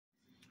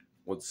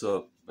What's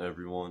up,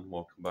 everyone?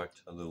 Welcome back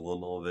to another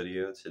little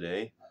video.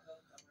 Today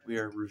we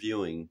are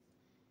reviewing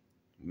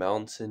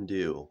Mountain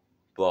Dew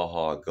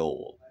Baja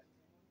Gold.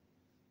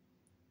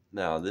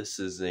 Now this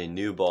is a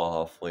new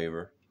Baja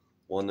flavor,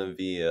 one of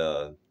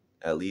the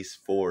at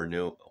least four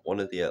new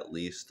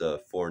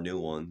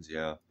ones.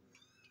 Yeah,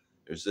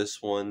 there's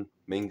this one,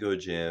 Mango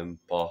Jam,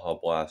 Baja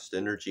Blast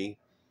Energy,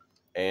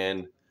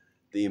 and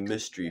the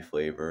mystery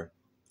flavor,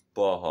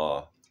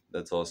 Baja.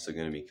 That's also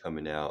going to be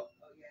coming out.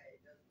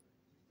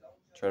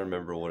 Trying to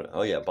remember what.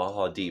 Oh yeah,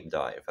 Baja Deep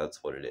Dive.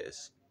 That's what it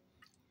is.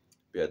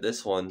 Yeah,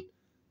 this one.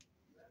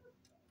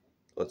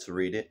 Let's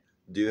read it.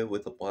 Do it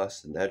with a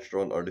blast of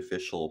natural and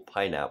artificial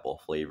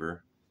pineapple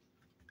flavor.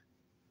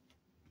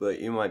 But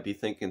you might be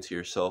thinking to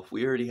yourself,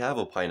 we already have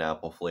a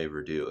pineapple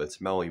flavor Dew.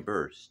 It's Maui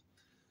Burst.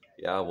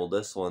 Yeah, well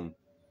this one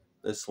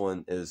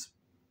is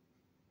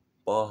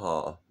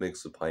Baja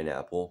mixed with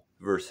pineapple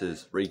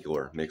versus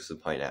regular mixed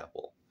with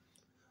pineapple.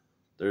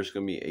 There's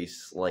gonna be a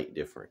slight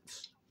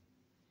difference.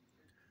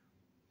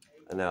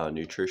 And now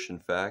nutrition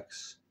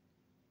facts.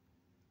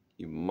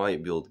 You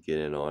might be able to get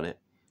in on it.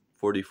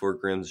 44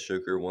 grams of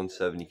sugar,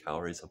 170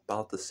 calories,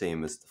 about the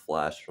same as the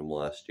Flash from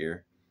last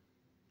year.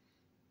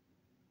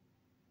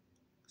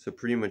 So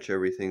pretty much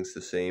everything's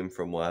the same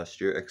from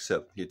last year,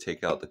 except you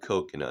take out the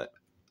coconut.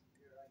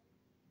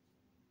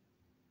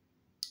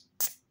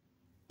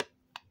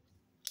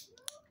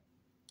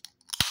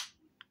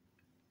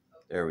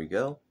 There we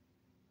go.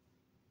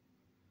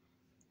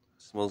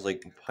 Smells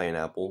like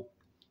pineapple.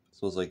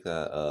 Smells like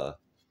that,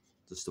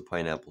 just a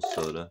pineapple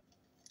soda.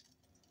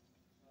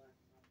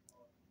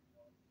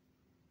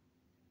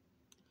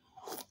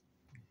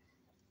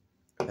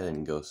 That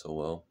didn't go so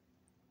well.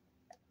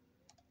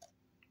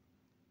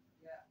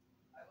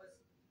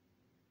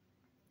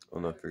 I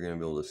don't know if you're going to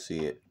be able to see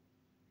it.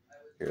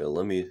 Here,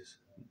 let me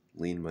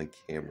lean my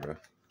camera.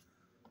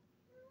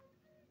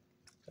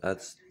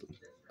 That's the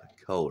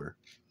color.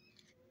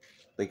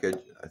 I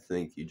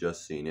think you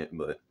just seen it,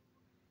 but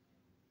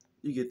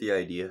you get the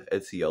idea.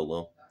 It's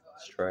yellow.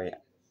 Let's try it.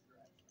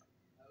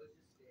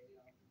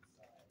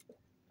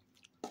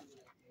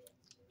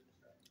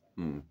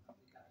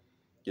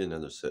 Get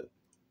another sip.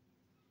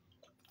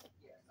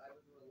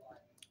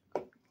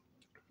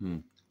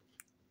 It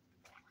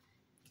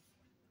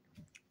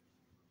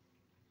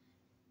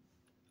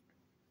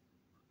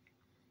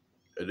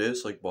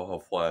is like Baja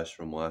Flash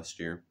from last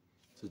year.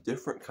 It's a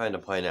different kind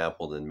of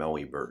pineapple than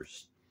Maui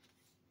Burst.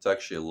 It's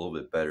actually a little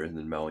bit better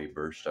than Maui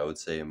Burst, I would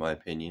say, in my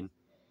opinion.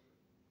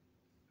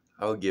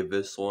 I would give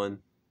this one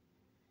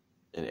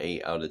an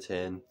 8 out of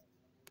 10.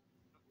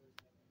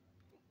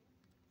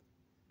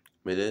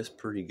 It is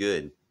pretty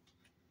good.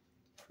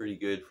 Pretty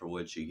good for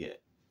what you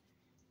get.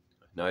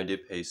 Now I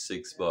did pay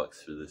 $6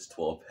 for this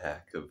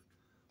 12-pack of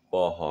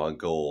Baja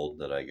Gold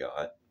that I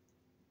got.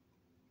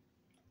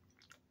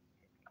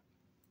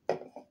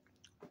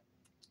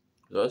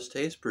 It does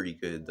taste pretty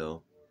good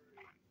though.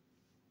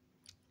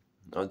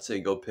 I'd say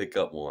go pick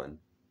up one.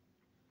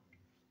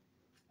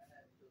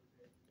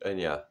 And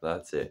yeah,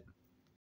 that's it.